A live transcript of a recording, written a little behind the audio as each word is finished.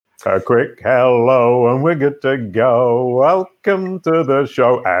A quick hello and we're good to go. Welcome to the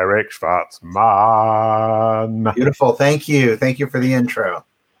show, Eric Schwartzman. Beautiful. Thank you. Thank you for the intro.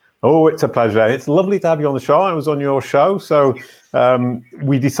 Oh, it's a pleasure. It's lovely to have you on the show. I was on your show, so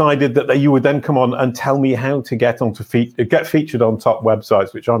we decided that you would then come on and tell me how to get featured on top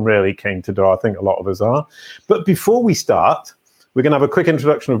websites, which I'm really keen to do. I think a lot of us are. But before we start, we're going to have a quick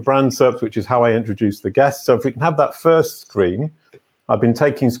introduction of Brand SERPs, which is how I introduce the guests. So if we can have that first screen. I've been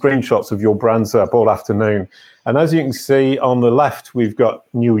taking screenshots of your Brand SERP all afternoon. And as you can see on the left, we've got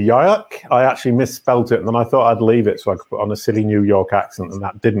New York. I actually misspelt it, and then I thought I'd leave it so I could put on a silly New York accent, and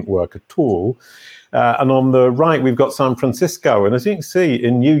that didn't work at all. And on the right, we've got San Francisco. And as you can see,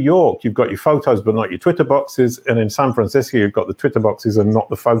 in New York, you've got your photos, but not your Twitter boxes. And in San Francisco, you've got the Twitter boxes and not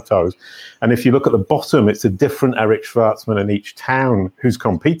the photos. And if you look at the bottom, it's a different Eric Schwartzman in each town who's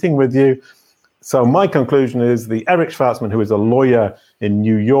competing with you. So my conclusion is the Eric Schwartzman, who is a lawyer in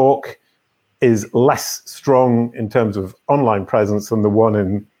New York, is less strong in terms of online presence than the one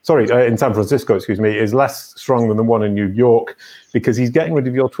in San Francisco, is less strong than the one in New York because he's getting rid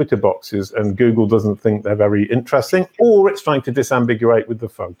of your Twitter boxes and Google doesn't think they're very interesting, or it's trying to disambiguate with the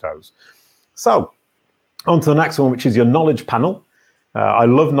photos. So on to the next one, which is your knowledge panel. I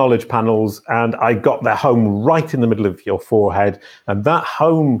love knowledge panels, and I got their home right in the middle of your forehead. And that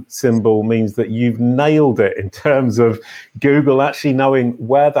home symbol means that you've nailed it in terms of Google actually knowing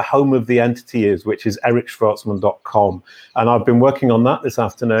where the home of the entity is, which is ericschwartzman.com. And I've been working on that this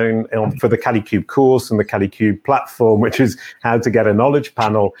afternoon for the Kalicube course and the Kalicube platform, which is how to get a knowledge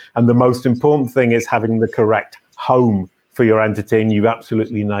panel. And the most important thing is having the correct home for your entity, and you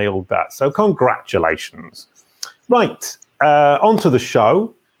absolutely nailed that. So congratulations. Right. Onto the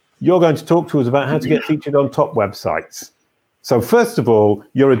show. You're going to talk to us about how to get featured on top websites. So first of all,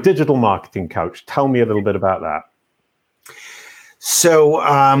 you're a digital marketing coach. Tell me a little bit about that. So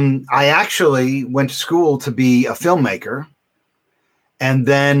I actually went to school to be a filmmaker. And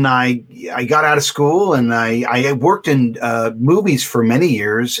then I got out of school and I worked in movies for many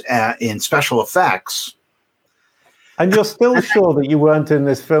years in special effects. And you're still sure that you weren't in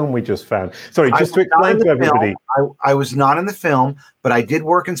this film we just found? Sorry, just to explain to everybody. I was not in the film, but I did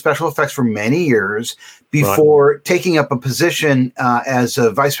work in special effects for many years before taking up a position as a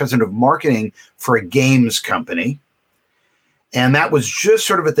vice president of marketing for a games company. And that was just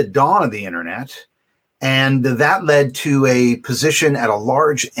sort of at the dawn of the internet. And that led to a position at a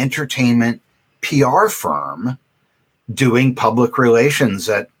large entertainment PR firm doing public relations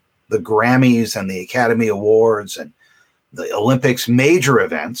at the Grammys and the Academy Awards and the Olympics, major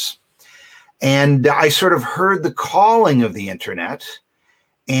events. And I sort of heard the calling of the internet.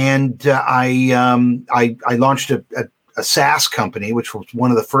 And I launched a SaaS company, which was one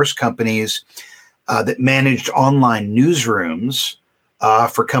of the first companies that managed online newsrooms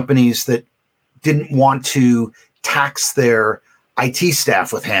for companies that didn't want to tax their IT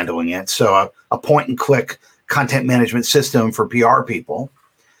staff with handling it. So a point and click content management system for PR people.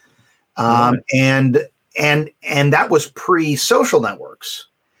 And that was pre-social networks.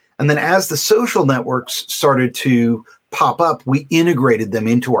 And then as the social networks started to pop up, we integrated them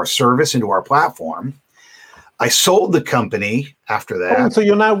into our service, into our platform. I sold the company after that. Oh, so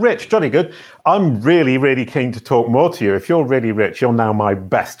you're now rich. Jolly good. I'm really, really keen to talk more to you. If you're really rich, you're now my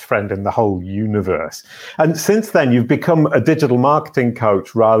best friend in the whole universe. And since then, you've become a digital marketing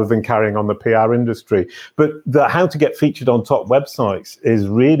coach rather than carrying on the PR industry. But how to get featured on top websites is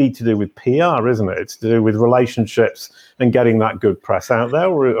really to do with PR, isn't it? It's to do with relationships and getting that good press out there.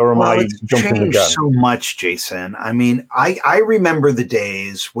 Or am I jumping the gun? So much, Jason. I mean, I remember the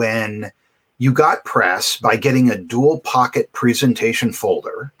days when you got press by getting a dual pocket presentation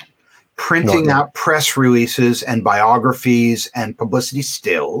folder, printing out press releases and biographies and publicity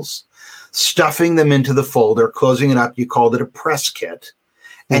stills, stuffing them into the folder, closing it up. You called it a press kit,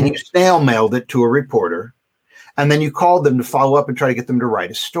 and you snail mailed it to a reporter. And then you called them to follow up and try to get them to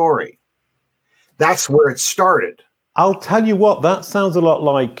write a story. That's where it started. I'll tell you what, that sounds a lot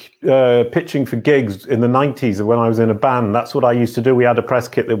like pitching for gigs in the 90s when I was in a band. That's what I used to do. We had a press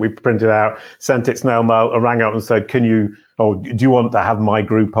kit that we printed out, sent it snail mail, and rang up and said, do you want to have my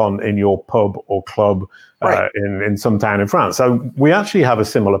group on in your pub or club in some town in France? So we actually have a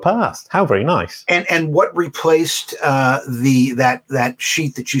similar past. How very nice. And what replaced that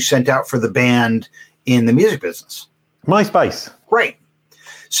sheet that you sent out for the band in the music business? MySpace. Right.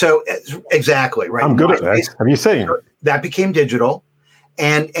 So exactly right. I'm good at this. Have you seen? That became digital,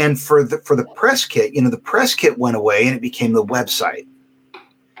 and for the press kit, the press kit went away and it became the website.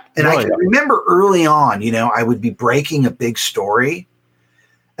 And I can remember early on, I would be breaking a big story,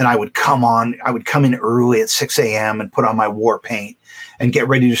 and I would come in early at 6 a.m. and put on my war paint and get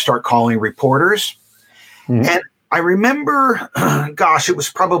ready to start calling reporters. Mm-hmm. And I remember, gosh, it was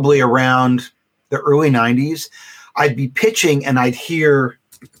probably around the early 90s. I'd be pitching and I'd hear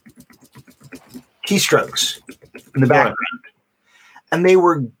keystrokes in the background. And they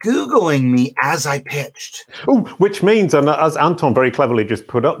were Googling me as I pitched. Oh, which means, and as Anton very cleverly just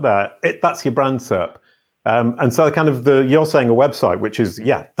put up there, that's your brand SERP. And so kind of you're saying a website, which is,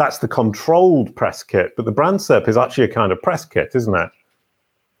 that's the controlled press kit, but the brand SERP is actually a kind of press kit, isn't it?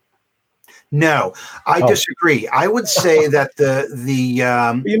 No, I disagree. I would say that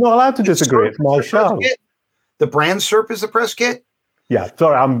you're not allowed to disagree. It's my show. The brand SERP is the press kit. Yeah,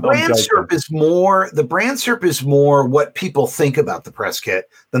 sorry, the brand SERP is more what people think about the press kit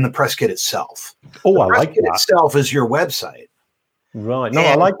than the press kit itself. Oh, I like that. The press kit itself is your website. Right. No,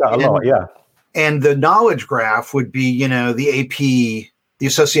 I like that a lot. Yeah. And the knowledge graph would be, the AP, the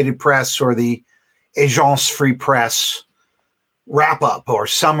Associated Press, or the Agence Free Press wrap up or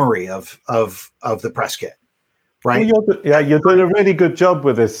summary of the press kit. Right. Well, you're doing a really good job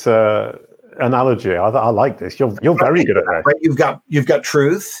with this analogy. I like this. You're very good at that. Right? You've got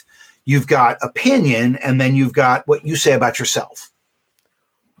truth, you've got opinion, and then you've got what you say about yourself.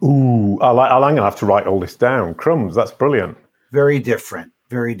 Ooh, I'm going to have to write all this down. Crumbs, that's brilliant. Very different.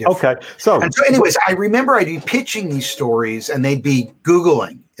 Very different. Okay, so anyways, I remember I'd be pitching these stories, and they'd be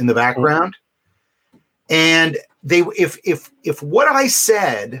Googling in the background, and if what I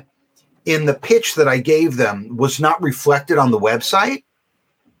said in the pitch that I gave them was not reflected on the website,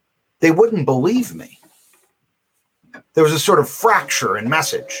 they wouldn't believe me. There was a sort of fracture in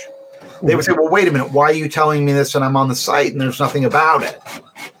message. They would say, well, wait a minute, why are you telling me this and I'm on the site and there's nothing about it?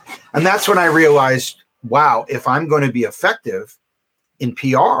 And that's when I realized, wow, if I'm going to be effective in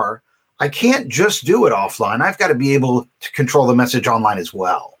PR, I can't just do it offline. I've got to be able to control the message online as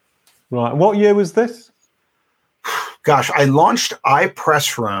well. Right. What year was this? Gosh, I launched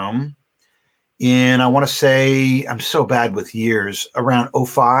iPressroom in, I want to say, I'm so bad with years, around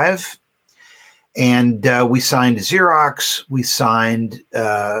 2005. And we signed Xerox, we signed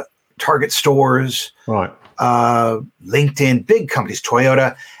Target stores, right? LinkedIn, big companies,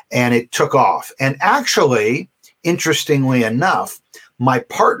 Toyota, and it took off. And actually, interestingly enough, my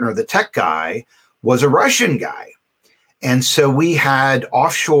partner, the tech guy, was a Russian guy. And so we had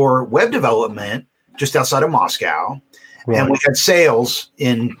offshore web development just outside of Moscow, and we had sales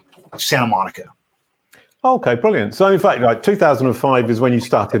in Santa Monica. Okay, brilliant. So in fact, like 2005 is when you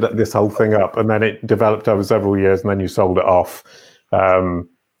started this whole thing up, and then it developed over several years, and then you sold it off.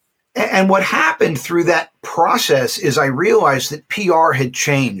 And what happened through that process is I realized that PR had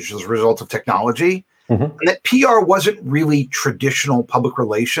changed as a result of technology, and that PR wasn't really traditional public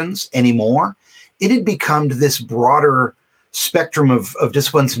relations anymore. It had become this broader spectrum of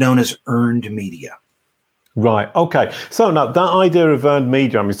disciplines known as earned media. Right. Okay. So now that idea of earned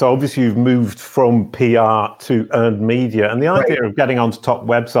media, I mean, so obviously you've moved from PR to earned media, and the idea of getting onto top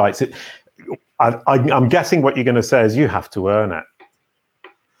websites, I'm guessing what you're going to say is you have to earn it.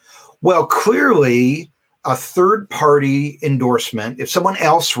 Well, clearly a third-party endorsement, if someone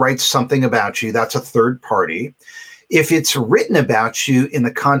else writes something about you, that's a third party. If it's written about you in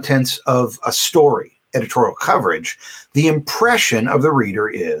the contents of a story, editorial coverage, the impression of the reader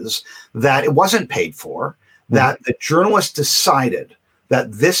is that it wasn't paid for, that the journalist decided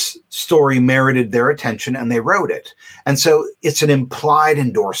that this story merited their attention and they wrote it. And so it's an implied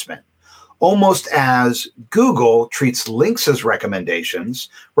endorsement, almost as Google treats links as recommendations,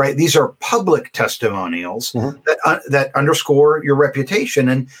 right? These are public testimonials that underscore your reputation.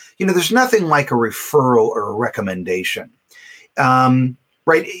 And, there's nothing like a referral or a recommendation,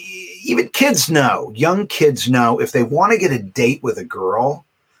 right? Even young kids know if they want to get a date with a girl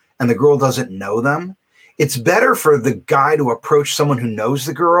and the girl doesn't know them, it's better for the guy to approach someone who knows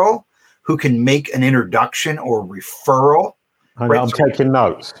the girl, who can make an introduction or referral. Right? I'm taking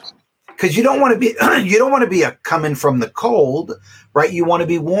notes. Because you don't want to be a coming from the cold, right? You want to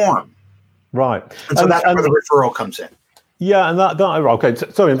be warm. Right. And so that's where the referral comes in. Yeah, and okay.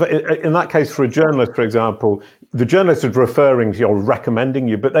 So in that case, for a journalist, for example, the journalist is referring to you or recommending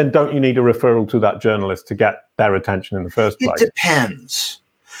you, but then don't you need a referral to that journalist to get their attention in the first place? It depends.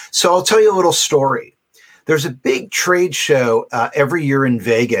 So I'll tell you a little story. There's a big trade show every year in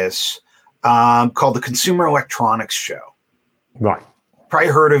Vegas called the Consumer Electronics Show. Right. Probably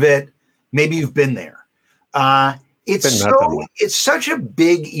heard of it. Maybe you've been there. It's such a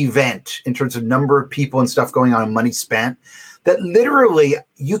big event in terms of number of people and stuff going on and money spent that literally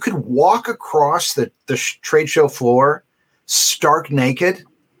you could walk across the trade show floor stark naked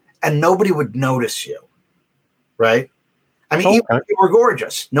and nobody would notice you, right? I mean, even if they were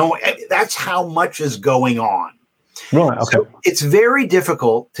gorgeous. No, that's how much is going on. Right. Okay. So it's very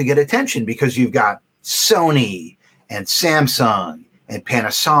difficult to get attention because you've got Sony and Samsung and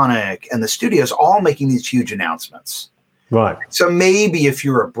Panasonic and the studios all making these huge announcements. Right. So maybe if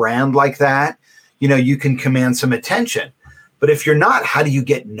you're a brand like that, you can command some attention. But if you're not, how do you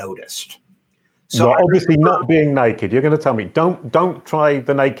get noticed? So obviously not being naked. You're going to tell me, don't try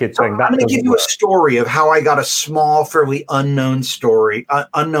the naked thing. I'm going to give you a story of how I got a small, fairly unknown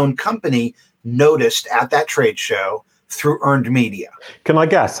company noticed at that trade show through earned media. Can I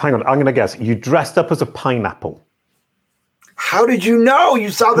guess? Hang on, I'm going to guess. You dressed up as a pineapple. How did you know?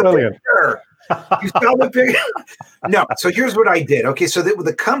 You saw the picture. You saw the picture. No. So here's what I did. Okay. So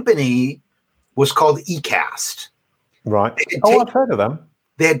the company was called eCast. Right. I've heard of them.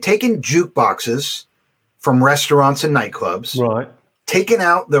 They had taken jukeboxes from restaurants and nightclubs. Right. Taken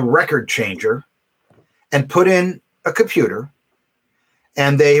out the record changer and put in a computer.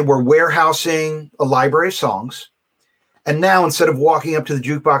 And they were warehousing a library of songs. And now instead of walking up to the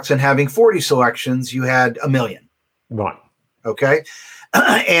jukebox and having 40 selections, you had 1 million. Right. Okay.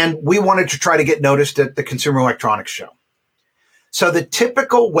 And we wanted to try to get noticed at the Consumer Electronics Show. So the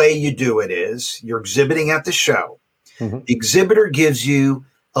typical way you do it is you're exhibiting at the show. Mm-hmm. The exhibitor gives you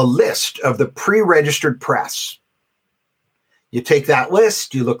a list of the pre-registered press. You take that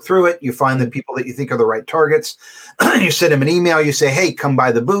list, you look through it, you find the people that you think are the right targets. You send them an email, you say, hey, come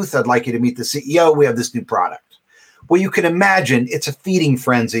by the booth. I'd like you to meet the CEO. We have this new product. Well, you can imagine it's a feeding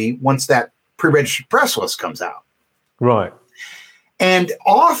frenzy once that pre-registered press list comes out. Right. And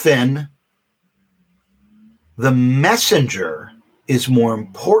often the messenger is more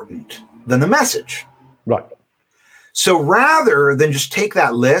important than the message. Right. So rather than just take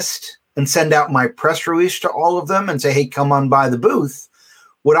that list and send out my press release to all of them and say, hey, come on by the booth,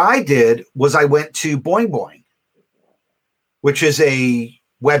 what I did was I went to Boing Boing, which is a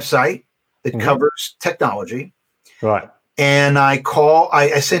website that covers technology. Right. And I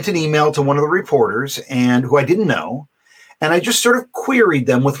sent an email to one of the reporters and who I didn't know. And I just sort of queried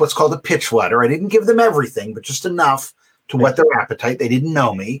them with what's called a pitch letter. I didn't give them everything, but just enough to whet their appetite. They didn't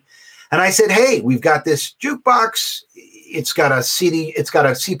know me. And I said, hey, we've got this jukebox. It's got a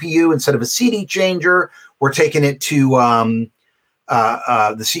CPU instead of a CD changer. We're taking it to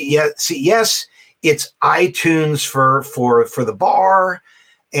the CES. It's iTunes for the bar.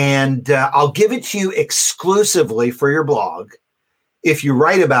 And I'll give it to you exclusively for your blog if you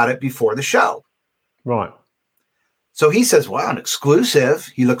write about it before the show. Right. So he says, wow, an exclusive.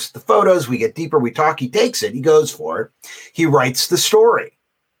 He looks at the photos. We get deeper. We talk. He takes it. He goes for it. He writes the story.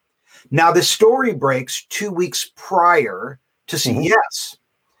 Now, the story breaks 2 weeks prior to CES.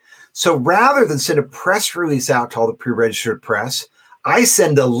 So rather than send a press release out to all the pre-registered press, I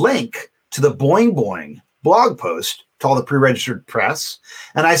send a link to the Boing Boing blog post to all the pre-registered press.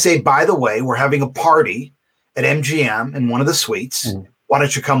 And I say, by the way, we're having a party at MGM in one of the suites. Why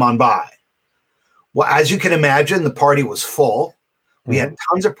don't you come on by? Well, as you can imagine, the party was full. We had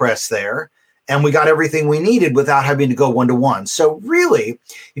tons of press there, and we got everything we needed without having to go one-to-one. So really,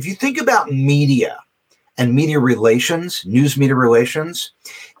 if you think about media and media relations, news media relations,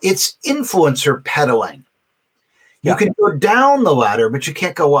 it's influencer peddling. You can go down the ladder, but you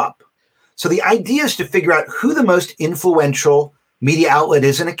can't go up. So the idea is to figure out who the most influential media outlet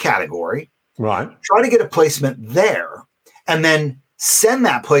is in a category. Right. Try to get a placement there, and then send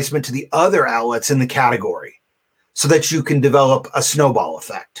that placement to the other outlets in the category so that you can develop a snowball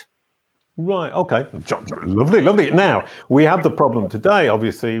effect. Right. Okay. Lovely, lovely. Now, we have the problem today,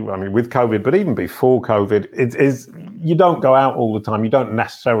 obviously, I mean, with COVID, but even before COVID, it is you don't go out all the time. You don't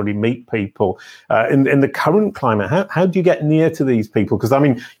necessarily meet people. In the current climate, how do you get near to these people? Because, I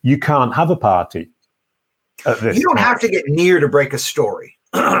mean, you can't have a party at this You don't time. have to get near to break a story.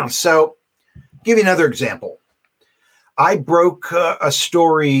 So, give you another example. I broke a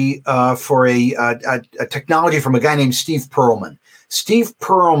story for a technology from a guy named Steve Perlman. Steve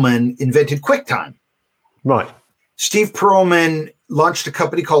Perlman invented QuickTime. Right. Steve Perlman launched a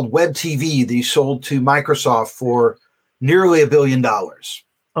company called WebTV that he sold to Microsoft for nearly $1 billion.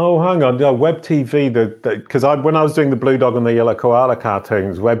 Oh, hang on. No, WebTV, because when I was doing the Blue Dog and the Yellow Koala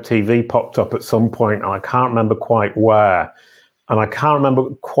cartoons, WebTV popped up at some point, and I can't remember quite where, and I can't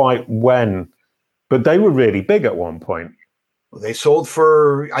remember quite when. But they were really big at one point. They sold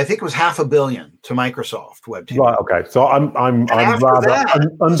for, I think it was $500 million to Microsoft WebTV. Right. Okay. So I'm rather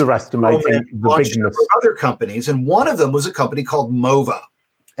underestimating the bigness. Other companies, and one of them was a company called Mova,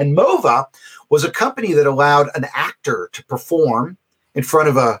 and Mova was a company that allowed an actor to perform in front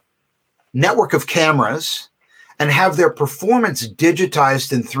of a network of cameras and have their performance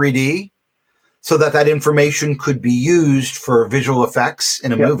digitized in 3D, so that that information could be used for visual effects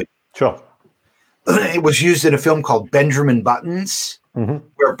in a movie. Sure. It was used in a film called Benjamin Buttons,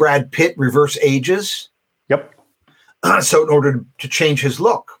 where Brad Pitt reverse ages. Yep. So in order to change his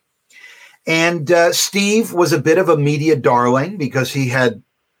look. And Steve was a bit of a media darling because he had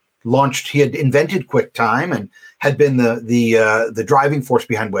invented QuickTime and had been the driving force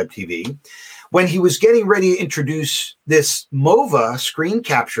behind web TV. When he was getting ready to introduce this MOVA screen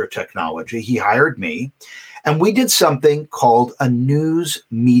capture technology, he hired me, and we did something called a news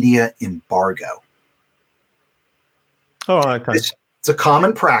media embargo. Oh, okay. It's a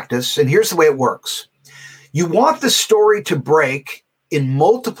common practice, and here's the way it works. You want the story to break in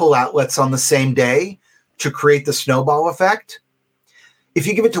multiple outlets on the same day to create the snowball effect. If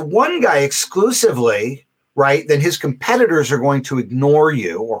you give it to one guy exclusively, right, then his competitors are going to ignore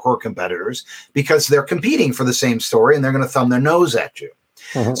you, or her competitors, because they're competing for the same story and they're going to thumb their nose at you.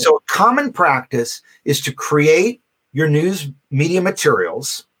 So a common practice is to create your news media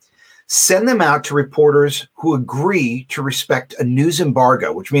materials, send them out to reporters who agree to respect a news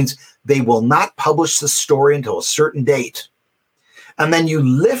embargo, which means they will not publish the story until a certain date. And then you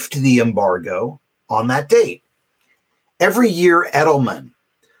lift the embargo on that date. Every year, Edelman,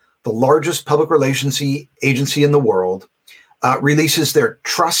 the largest public relations agency in the world, releases their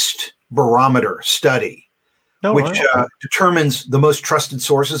Trust Barometer study, which determines the most trusted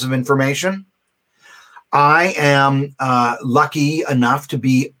sources of information. I am lucky enough to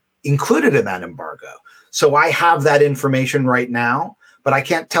be included in that embargo. So I have that information right now, but I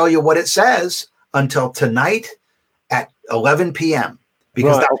can't tell you what it says until tonight at 11 p.m.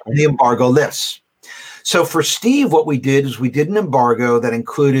 because that's when the embargo lifts. So for Steve, what we did is we did an embargo that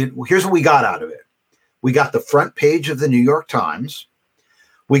included, here's what we got out of it. We got the front page of the New York Times.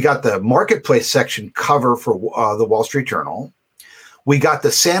 We got the marketplace section cover for the Wall Street Journal. We got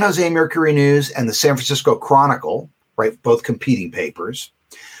the San Jose Mercury News and the San Francisco Chronicle, right? Both competing papers.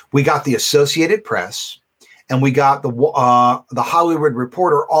 We got the Associated Press, and we got the Hollywood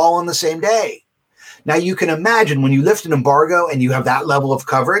Reporter all on the same day. Now you can imagine when you lift an embargo and you have that level of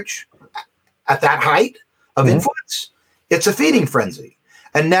coverage at that height of influence, it's a feeding frenzy.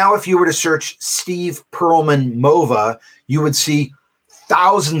 And now if you were to search Steve Perlman MOVA, you would see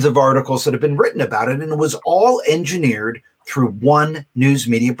thousands of articles that have been written about it, and it was all engineered through one news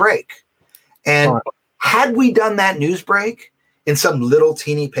media break. And had we done that news break in some little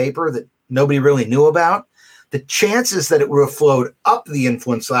teeny paper that nobody really knew about, the chances that it would have flowed up the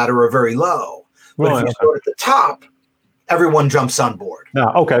influence ladder are very low. But if you start at the top, everyone jumps on board. Yeah,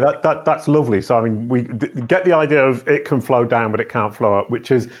 okay, that's lovely. So, I mean, we get the idea of it can flow down, but it can't flow up,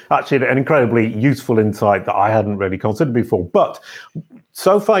 which is actually an incredibly useful insight that I hadn't really considered before. But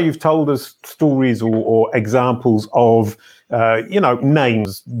so far, you've told us stories or examples of,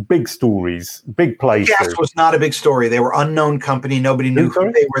 names, big stories, big places. ECAST was not a big story. They were unknown company. Nobody knew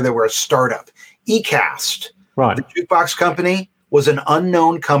who they were. They were a startup. ECAST, the jukebox company, was an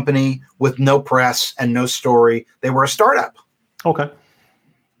unknown company with no press and no story. They were a startup. Okay.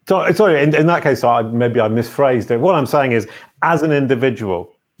 So, sorry, in that case, maybe I misphrased it. What I'm saying is, as an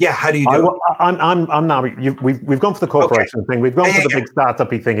individual, yeah, how do you do it? I'm now. We've gone for the corporation thing. We've gone for the big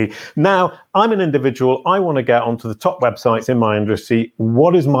startup-y thingy. Now I'm an individual. I want to get onto the top websites in my industry.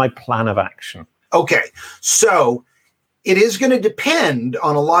 What is my plan of action? Okay, so it is going to depend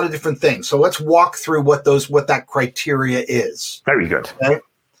on a lot of different things. So let's walk through what that criteria is. Very good. Okay?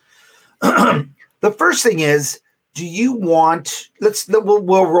 The first thing is, do you want?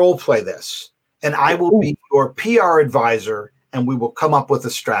 We'll role play this, and I will be your PR advisor, and we will come up with a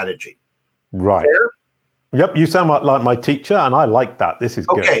strategy. Right. Fair? Yep. You sound like my teacher, and I like that. This is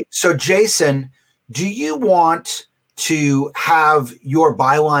good. Okay. So, Jason, do you want to have your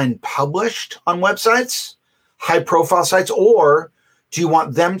byline published on websites, high-profile sites, or do you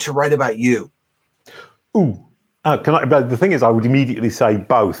want them to write about you? But the thing is, I would immediately say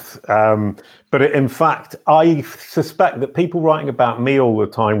both. But in fact, I suspect that people writing about me all the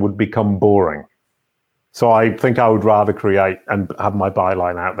time would become boring. So I think I would rather create and have my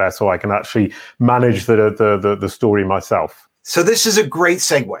byline out there so I can actually manage the story myself. So this is a great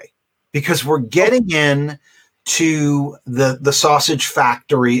segue because we're getting in to the sausage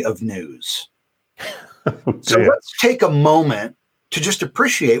factory of news. So let's take a moment to just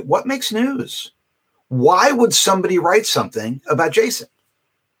appreciate what makes news. Why would somebody write something about Jason?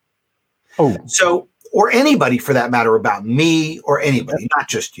 Or anybody for that matter, about me or anybody, not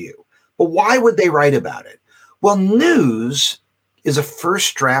just you. But why would they write about it? Well, news is a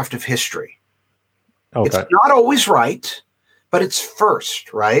first draft of history. Okay. It's not always right, but it's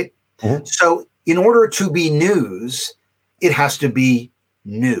first, right? Mm-hmm. So in order to be news, it has to be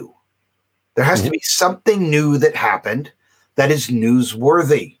new. There has to be something new that happened that is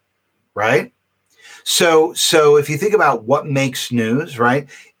newsworthy, right? So if you think about what makes news, right?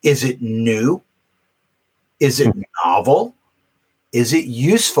 Is it new? Is it novel? Is it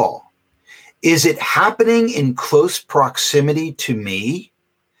useful? Is it happening in close proximity to me?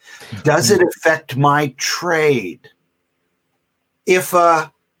 Does it affect my trade? If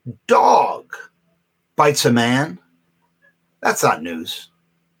a dog bites a man, that's not news.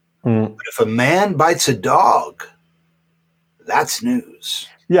 But if a man bites a dog, that's news.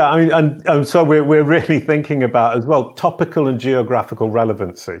 Yeah, I mean, and so we're really thinking about as well topical and geographical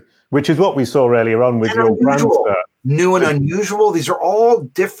relevancy, which is what we saw earlier on with your brand search. New and unusual. These are all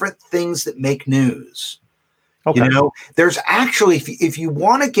different things that make news. Okay. You know, there's actually, if you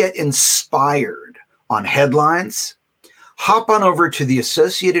want to get inspired on headlines, hop on over to the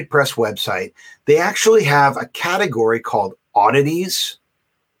Associated Press website. They actually have a category called oddities.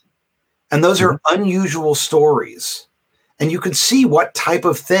 And those are unusual stories. And you can see what type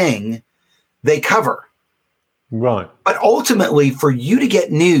of thing they cover. Right. But ultimately, for you to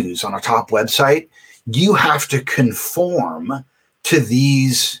get news on a top website, you have to conform to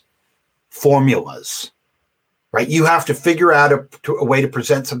these formulas, right? You have to figure out a way to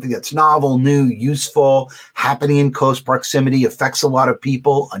present something that's novel, new, useful, happening in close proximity, affects a lot of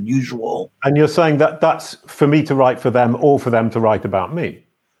people, unusual. And you're saying that that's for me to write for them or for them to write about me?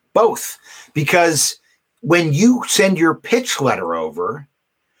 Both. Because when you send your pitch letter over,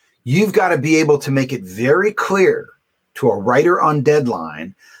 you've got to be able to make it very clear to a writer on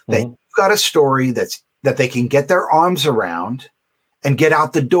deadline that you've got a story that they can get their arms around and get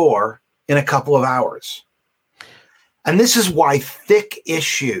out the door in a couple of hours. And this is why thick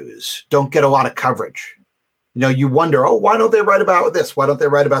issues don't get a lot of coverage. You know, you wonder, why don't they write about this? Why don't they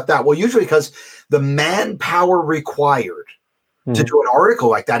write about that? Well, usually because the manpower required to do an article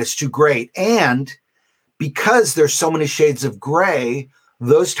like that is too great. And because there's so many shades of gray,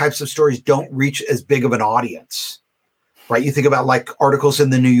 those types of stories don't reach as big of an audience, right? You think about like articles in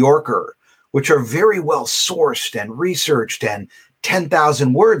the New Yorker, which are very well sourced and researched, and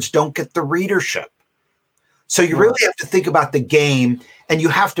 10,000 words don't get the readership. So you really have to think about the game, and you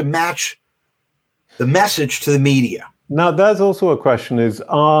have to match the message to the media. Now, there's also a question is,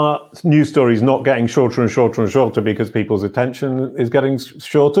 are news stories not getting shorter and shorter and shorter because people's attention is getting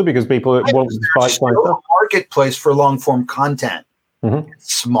shorter because people want to fight like that? Marketplace for long form content.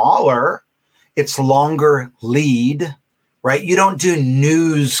 It's smaller, it's longer lead, right? You don't do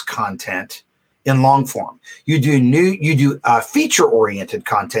news content in long form. You do feature oriented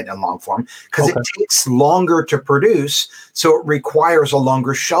content in long form because it takes longer to produce, so it requires a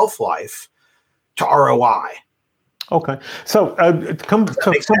longer shelf life to ROI. Okay, so come back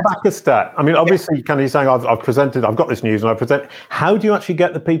a step. I mean, obviously, kind of saying I've presented, I've got this news, and I present. How do you actually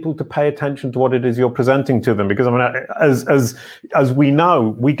get the people to pay attention to what it is you're presenting to them? Because I mean, as we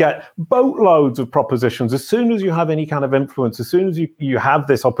know, we get boatloads of propositions. As soon as you have any kind of influence, as soon as you have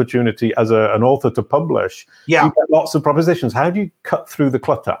this opportunity as an author to publish, you get lots of propositions. How do you cut through the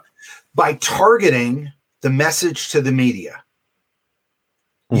clutter? By targeting the message to the media.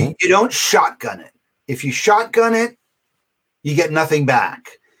 You don't shotgun it. If you shotgun it, you get nothing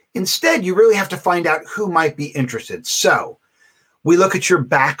back. Instead, you really have to find out who might be interested. So we look at your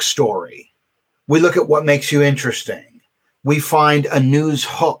backstory. We look at what makes you interesting. We find a news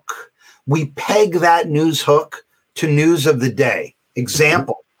hook. We peg that news hook to news of the day.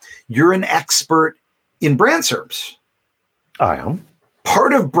 Example, you're an expert in brand SERPs. I am.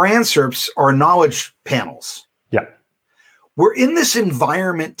 Part of brand SERPs are knowledge panels. Yeah. We're in this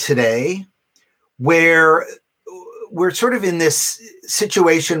environment today where we're sort of in this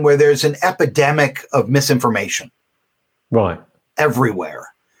situation where there's an epidemic of misinformation. Right. Everywhere.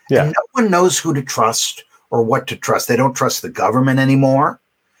 Yeah. And no one knows who to trust or what to trust. They don't trust the government anymore.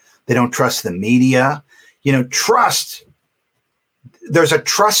 They don't trust the media. You know, there's a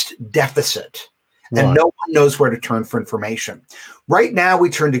trust deficit, and no one knows where to turn for information. Right now, we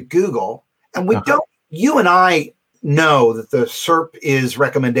turn to Google, and you and I know that the SERP is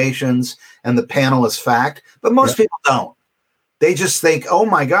recommendations and the panel is fact, but most people don't. They just think, oh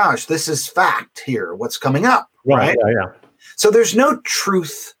my gosh, this is fact here. What's coming up? Right. Yeah. So there's no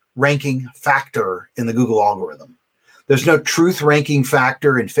truth ranking factor in the Google algorithm. There's no truth ranking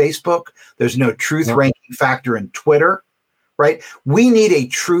factor in Facebook. There's no truth ranking factor in Twitter, right? We need a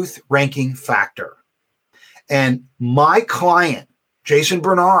truth ranking factor. And my client, Jason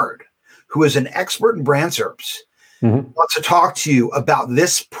Bernard, who is an expert in brand SERPs, wants to talk to you about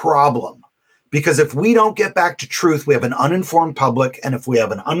this problem. Because if we don't get back to truth, we have an uninformed public. And if we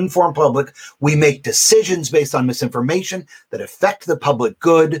have an uninformed public, we make decisions based on misinformation that affect the public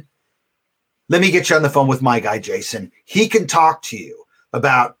good. let me get you on the phone with my guy, Jason. He can talk to you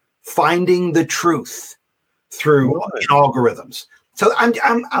about finding the truth through algorithms. So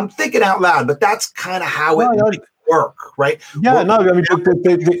I'm thinking out loud, but that's kind of how it might work, right? Yeah, no, I mean,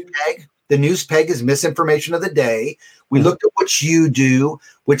 the news peg is misinformation of the day. We looked at what you do,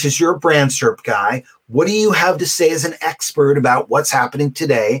 which is you're a BrandSerp guy. What do you have to say as an expert about what's happening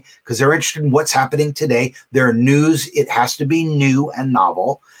today? Because they're interested in what's happening today. Their news, it has to be new and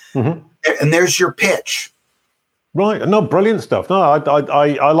novel. And there's your pitch. Right. No, brilliant stuff. No,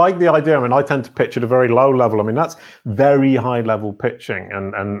 I like the idea. I mean, I tend to pitch at a very low level. I mean, that's very high level pitching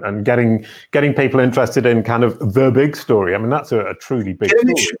and getting people interested in kind of the big story. I mean, that's a truly big story.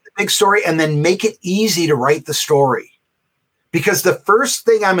 The big story, and then make it easy to write the story. Because the first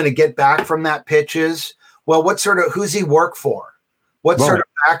thing I'm going to get back from that pitch is, well, who's he work for? What sort of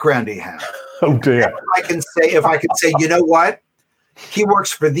background do you have? Oh dear. If I could say, you know what? He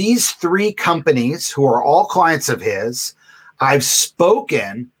works for these 3 companies who are all clients of his. I've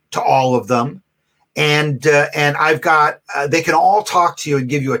spoken to all of them, and I've got they can all talk to you and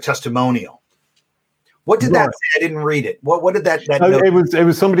give you a testimonial. What did that say? I didn't read it. What did that note? It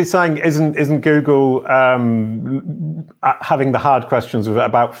was somebody saying, isn't Google having the hard questions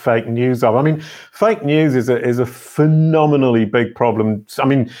about fake news? I mean, fake news is a phenomenally big problem. I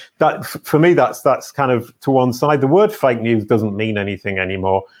mean, that for me, that's kind of to one side. The word fake news doesn't mean anything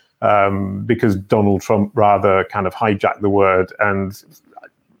anymore because Donald Trump rather kind of hijacked the word. And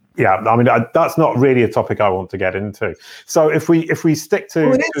yeah, I mean, that's not really a topic I want to get into. So if we stick to,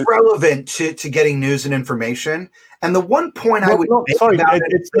 well, it is relevant to getting news and information. And the one point I would make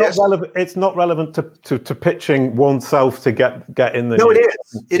it's not relevant to pitching oneself to get in the. No,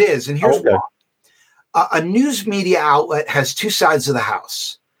 news. It is, and here's why. A news media outlet has 2 sides of the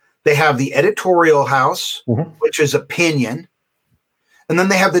house. They have the editorial house, which is opinion, and then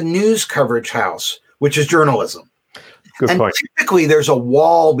they have the news coverage house, which is journalism. Good point. Typically, there's a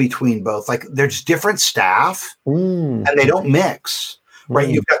wall between both. Like there's different staff, and they don't mix. Right?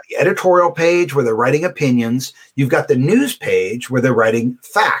 You've got the editorial page where they're writing opinions. You've got the news page where they're writing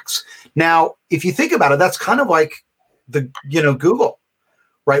facts. Now, if you think about it, that's kind of like Google,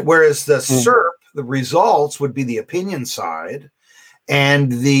 right? Whereas the SERP, the results would be the opinion side,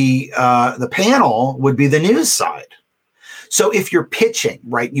 and the panel would be the news side. So if you're pitching,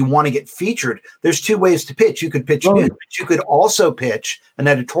 right, you want to get featured, there's 2 ways to pitch. You could pitch news, but you could also pitch an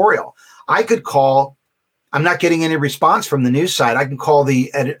editorial. I could call, I'm not getting any response from the news side. I can call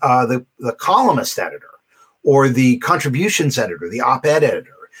the columnist editor or the contributions editor, the op-ed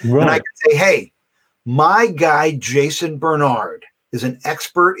editor. Right. And I can say, hey, my guy, Jason Bernard, is an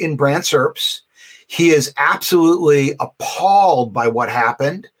expert in BrandSerps. He is absolutely appalled by what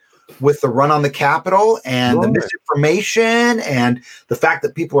happened with the run on the Capitol and the misinformation and the fact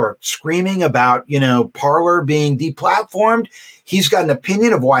that people are screaming about, Parler being deplatformed. He's got an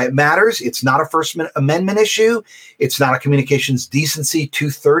opinion of why it matters. It's not a First Amendment issue. It's not a Communications Decency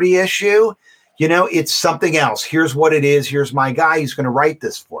 230 issue. It's something else. Here's what it is. Here's my guy. He's going to write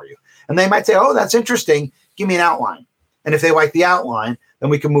this for you. And they might say, oh, that's interesting. Give me an outline. And if they like the outline, then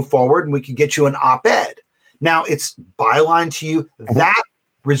we can move forward and we can get you an op-ed. Now it's byline to you. That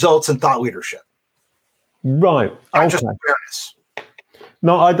results in thought leadership. Right. Not just awareness.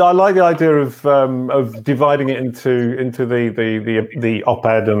 No, I like the idea of dividing it into the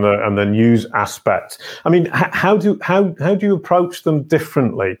op-ed and the news aspect. I mean, how do you approach them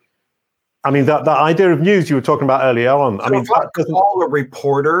differently? I mean, that idea of news you were talking about earlier on. So if I call a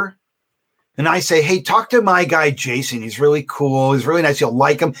reporter and I say, hey, talk to my guy, Jason. He's really cool. He's really nice. You'll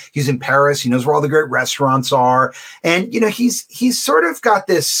like him. He's in Paris. He knows where all the great restaurants are. And, he's sort of got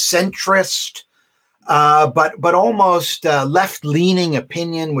this centrist, but almost left-leaning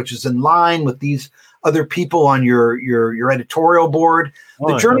opinion, which is in line with these other people on your editorial board.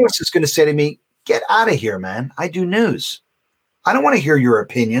 The journalist is going to say to me, get out of here, man. I do news. I don't want to hear your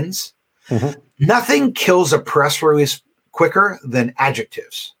opinions. Nothing kills a press release quicker than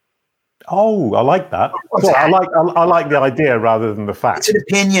adjectives. Oh, I like that. Well, I like the idea rather than the fact. It's an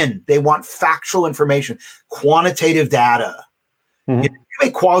opinion. They want factual information, quantitative data. You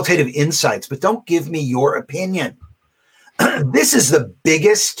make qualitative insights, but don't give me your opinion. This is the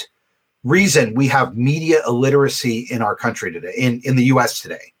biggest reason we have media illiteracy in our country today, in the U.S.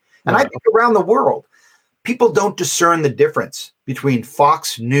 today. And I think around the world, people don't discern the difference between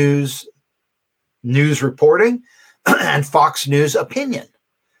Fox News reporting and Fox News opinion.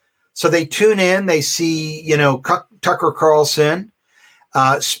 So they tune in, they see, Tucker Carlson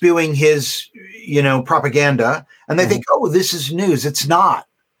spewing his, propaganda, and they think, oh, this is news. It's not.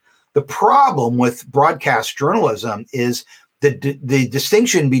 The problem with broadcast journalism is the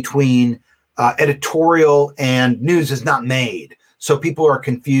distinction between editorial and news is not made. So people are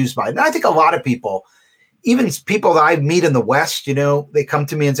confused by it. And I think a lot of people, even people that I meet in the West, they come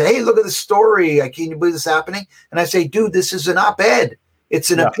to me and say, hey, look at the story. Can you believe this is happening? And I say, dude, this is an op-ed. It's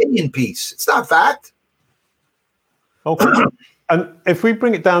an opinion piece. It's not fact. Okay. And if we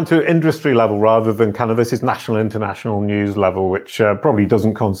bring it down to industry level rather than kind of this is national, international news level, which probably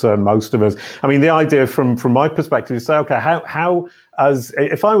doesn't concern most of us. I mean, the idea from my perspective is say, okay, how as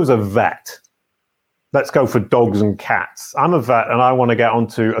if I was a vet, let's go for dogs and cats. I'm a vet and I want to get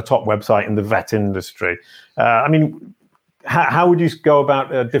onto a top website in the vet industry. I mean, how would you go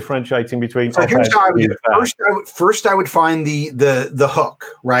about differentiating between? So here's how I would do it. First, I would find the hook,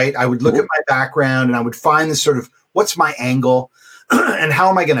 right? I would look at my background and I would find this sort of what's my angle and how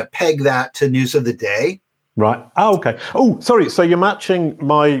am I going to peg that to news of the day? Right. Oh, okay. Oh, sorry. So you're matching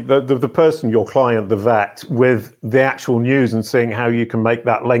the person, your client, the vet, with the actual news and seeing how you can make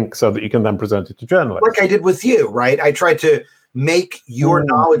that link so that you can then present it to journalists. Like I did with you, right? I tried to make your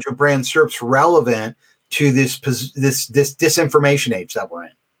knowledge of brand SERPs relevant to this disinformation age that we're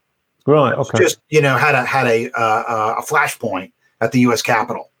in. Right. Okay. Just had a flashpoint at the U.S.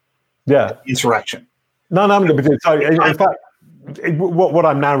 Capitol. Yeah. Insurrection. No. So in fact, what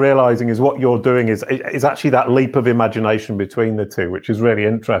I'm now realizing is what you're doing is actually that leap of imagination between the two, which is really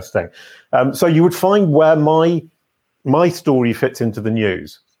interesting. So you would find where my story fits into the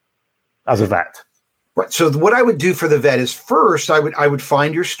news as a vet. Right. So what I would do for the vet is first I would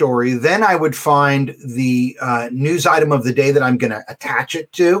find your story, then I would find the news item of the day that I'm going to attach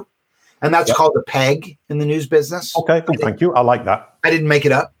it to, and that's called a peg in the news business. Okay, thank you. I like that. I didn't make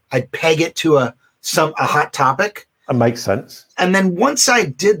it up. I'd peg it to a hot topic. It makes sense. And then once I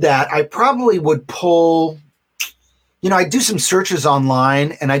did that, I probably would pull, I do some searches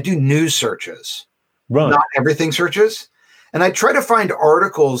online and I do news searches, not everything searches. And I try to find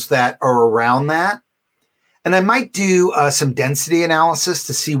articles that are around that. And I might do some density analysis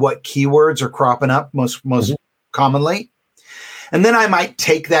to see what keywords are cropping up most commonly. And then I might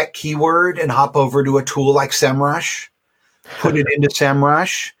take that keyword and hop over to a tool like SEMrush, put it into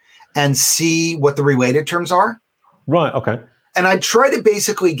SEMrush and see what the related terms are. Right. Okay. And I try to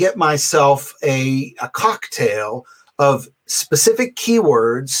basically get myself a cocktail of specific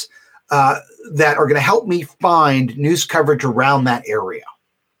keywords that are going to help me find news coverage around that area.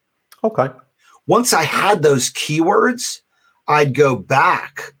 Okay. Once I had those keywords, I'd go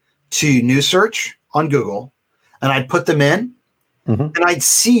back to news search on Google and I'd put them in and I'd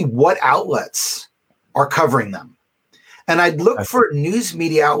see what outlets are covering them. And I'd look for news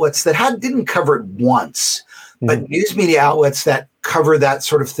media outlets that didn't cover it once, but news media outlets that cover that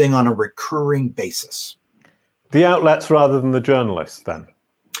sort of thing on a recurring basis. The outlets rather than the journalists, then?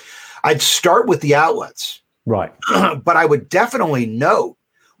 I'd start with the outlets. Right. But I would definitely note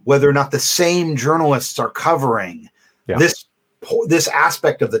whether or not the same journalists are covering this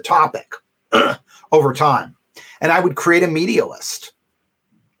aspect of the topic over time. And I would create a media list.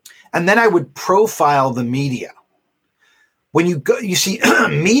 And then I would profile the media. When you go, you see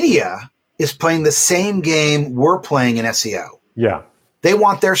media is playing the same game we're playing in SEO. Yeah. They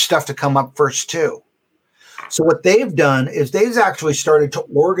want their stuff to come up first too. So what they've done is they've actually started to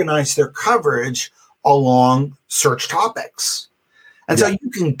organize their coverage along search topics. And so you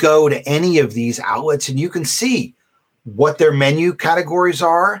can go to any of these outlets and you can see what their menu categories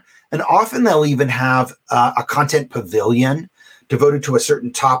are. And often they'll even have a content pavilion devoted to a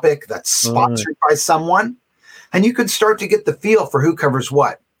certain topic that's sponsored by someone. And you can start to get the feel for who covers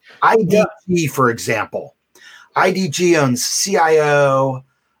what. IDG, for example. IDG owns CIO,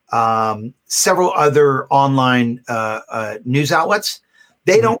 several other online news outlets.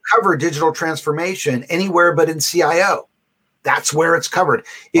 They don't cover digital transformation anywhere but in CIO. That's where it's covered.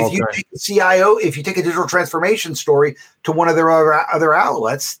 If you take a CIO, if you take a digital transformation story to one of their other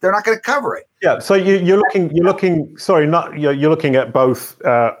outlets, they're not going to cover it. Yeah. So you're looking at both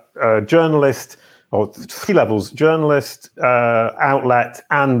journalist or three levels, journalist, outlet,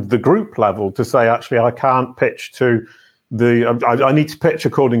 and the group level to say, actually, I can't pitch to I need to pitch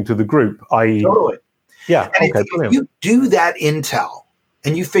according to the group, i.e. Totally. Yeah. And if you do that intel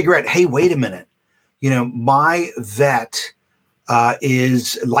and you figure out, hey, wait a minute, my vet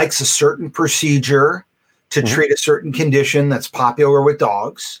likes a certain procedure to treat a certain condition that's popular with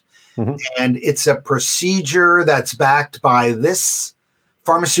dogs. And it's a procedure that's backed by this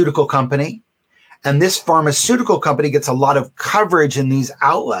pharmaceutical company. And this pharmaceutical company gets a lot of coverage in these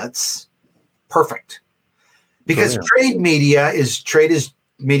outlets. Perfect. Because trade media is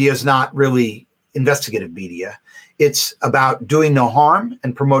not really investigative media. It's about doing no harm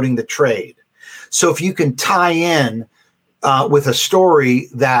and promoting the trade. So if you can tie in with a story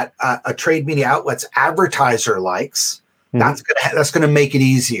that a trade media outlet's advertiser likes, that's gonna make it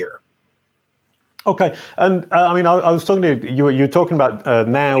easier. Okay, and I mean, I was talking to you. You're talking about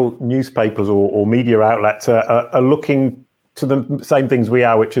now newspapers or media outlets are looking to the same things we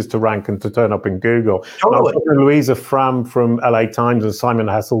are, which is to rank and to turn up in Google. Totally. I was talking to Louisa Fram from LA Times and Simon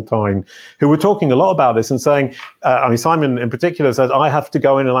Heseltine, who were talking a lot about this and saying, I mean, Simon in particular says, I have to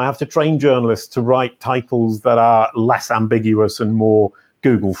go in and I have to train journalists to write titles that are less ambiguous and more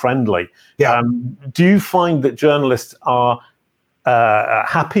Google friendly. Yeah. Do you find that journalists are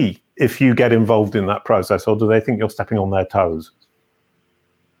happy if you get involved in that process, or do they think you're stepping on their toes?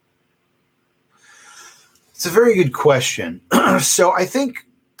 It's a very good question. So I think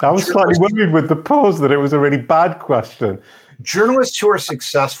I was slightly worried with the pause that it was a really bad question. Journalists who are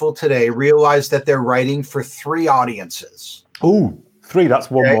successful today realize that they're writing for 3 audiences. Oh, 3, that's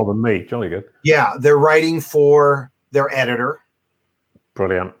one more than me. Jolly good. Yeah, they're writing for their editor.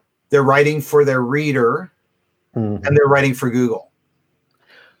 Brilliant. They're writing for their reader, and they're writing for Google.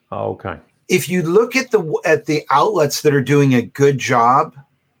 Oh, okay. If you look at the outlets that are doing a good job,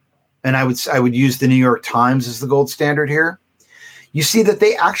 and I would use the New York Times as the gold standard here, you see that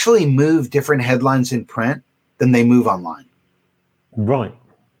they actually move different headlines in print than they move online. Right.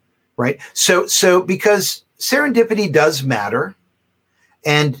 Right. So because serendipity does matter,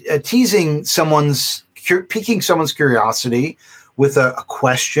 and piquing someone's curiosity with a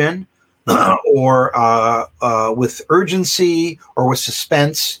question or with urgency or with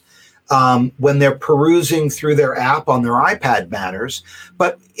suspense, when they're perusing through their app on their iPad matters.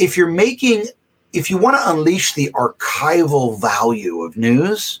 But if you want to unleash the archival value of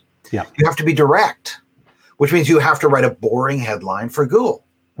news, you have to be direct, which means you have to write a boring headline for Google.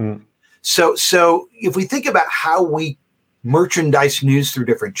 So if we think about how we merchandise news through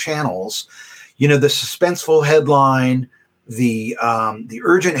different channels, the suspenseful headline, the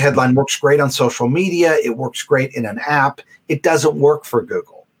urgent headline works great on social media. It works great in an app. It doesn't work for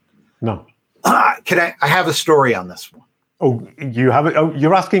Google. No. I have a story on this one. Oh, you have it? Oh,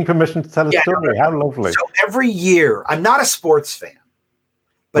 you're asking permission to tell a story. How lovely. So every year, I'm not a sports fan,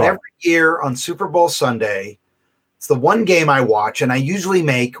 but every year on Super Bowl Sunday, it's the one game I watch, and I usually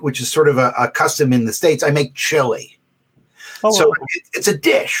make, which is sort of a custom in the States, I make chili. Oh, so it's a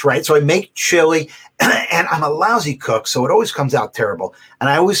dish, right? So I make chili, and I'm a lousy cook, so it always comes out terrible. And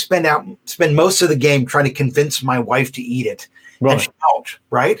I always spend most of the game trying to convince my wife to eat it, and she won't,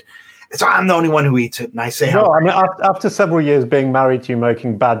 right? So I'm the only one who eats it, and I say, "No." I mean, after several years being married to you,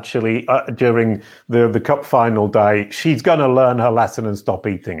 making bad chili during the cup final day, she's going to learn her lesson and stop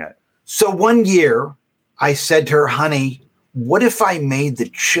eating it. So one year, I said to her, "Honey, what if I made the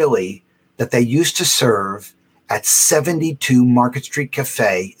chili that they used to serve at 72 Market Street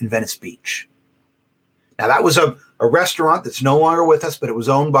Cafe in Venice Beach?" Now, that was a restaurant that's no longer with us, but it was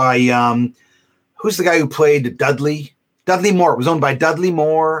owned by, who's the guy who played Dudley? Dudley Moore. It was owned by Dudley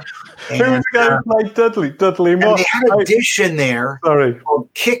Moore. Who was the guy who played Dudley Moore? And they had a dish in there called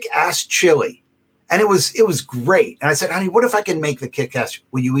Kick-Ass Chili. And it was great. And I said, "Honey, what if I can make the Kick-Ass?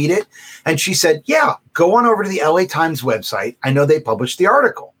 Will you eat it?" And she said, "Yeah, go on over to the LA Times website. I know they published the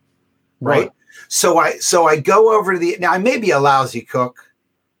article." Right? So I go over to now I may be a lousy cook,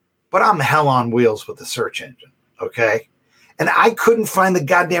 but I'm hell on wheels with the search engine. Okay. And I couldn't find the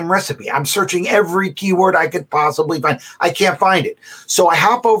goddamn recipe. I'm searching every keyword I could possibly find. I can't find it. So I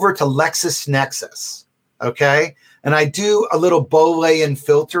hop over to LexisNexis. Okay. And I do a little Boolean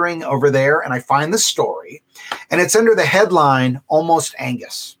filtering over there, and I find the story, and it's under the headline, "Almost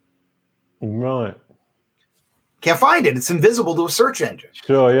Angus." Right. Can't find it. It's invisible to a search engine.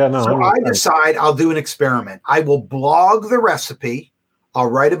 Sure, yeah, no. So I decide I'll do an experiment. I will blog the recipe. I'll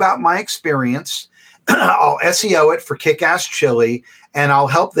write about my experience. I'll SEO it for Kick-Ass Chili, and I'll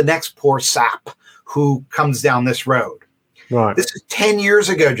help the next poor sap who comes down this road. Right. This is 10 years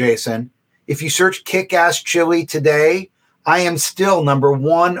ago, Jason. If you search Kick-Ass Chili today, I am still number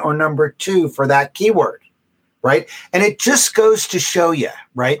 1 or number 2 for that keyword, right? And it just goes to show you,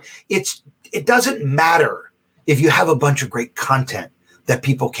 right? It doesn't matter if you have a bunch of great content that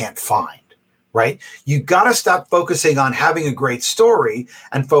people can't find, right? You got to stop focusing on having a great story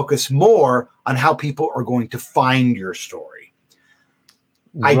and focus more on how people are going to find your story.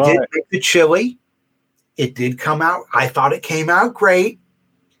 Right. I did make the chili. It did come out. I thought it came out great.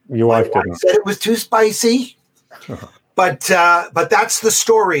 Your wife didn't. Said it was too spicy. But that's the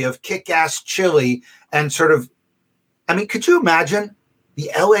story of Kick-Ass Chili and sort of, I mean, could you imagine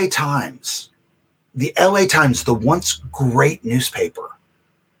the LA Times, the once great newspaper,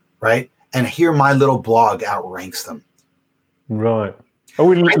 right? And here my little blog outranks them. Right. Oh,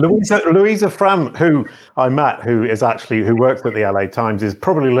 Louisa Fram, who I met, who works at the LA Times, is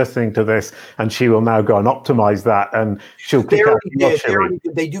probably listening to this, and she will now go and optimize that, and she'll kick out.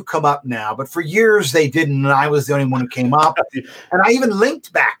 They do come up now, but for years they didn't, and I was the only one who came up. And I even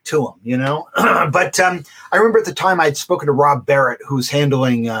linked back to them, you know. But I remember at the time I'd spoken to Rob Barrett, who's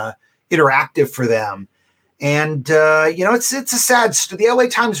handling interactive for them. And, you know, it's a sad the LA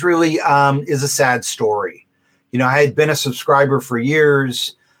Times really is a sad story. You know, I had been a subscriber for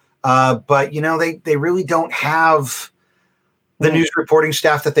years, but, you know, they really don't have the news reporting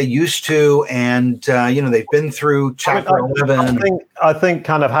staff that they used to. And, you know, they've been through Chapter 11. I think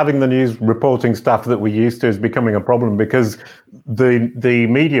kind of having the news reporting staff that we used to is becoming a problem because the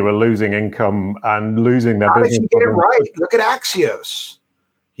media are losing income and losing their business. How did you get it right? Look at Axios.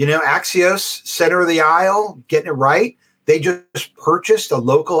 You know, Axios, center of the aisle, getting it right. They just purchased a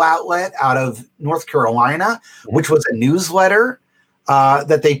local outlet out of North Carolina, which was a newsletter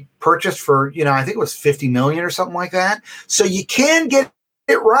that they purchased for, you know, I think it was $50 million or something like that. So you can get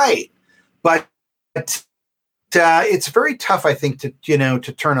it right, but it's very tough, I think, to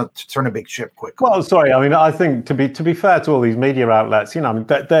turn a big ship quickly. Well, sorry, I mean, I think to be fair to all these media outlets, you know,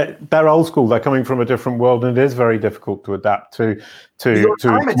 they're old school. They're coming from a different world, and it is very difficult to adapt to what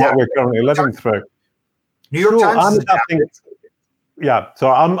we're currently living through. New York Times is adapting. Yeah, so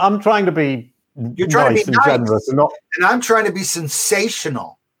I'm trying to be nice and generous, and I'm trying to be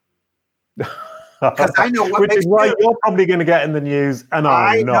sensational. Because I know what which makes is why news. You're probably going to get in the news, and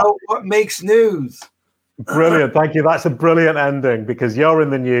I'm not. I know what makes news. Brilliant. Thank you. That's a brilliant ending because you're in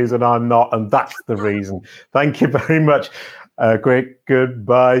the news and I'm not, and that's the reason. Thank you very much. A quick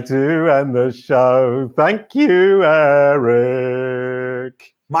goodbye to end the show. Thank you,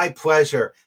 Eric. My pleasure.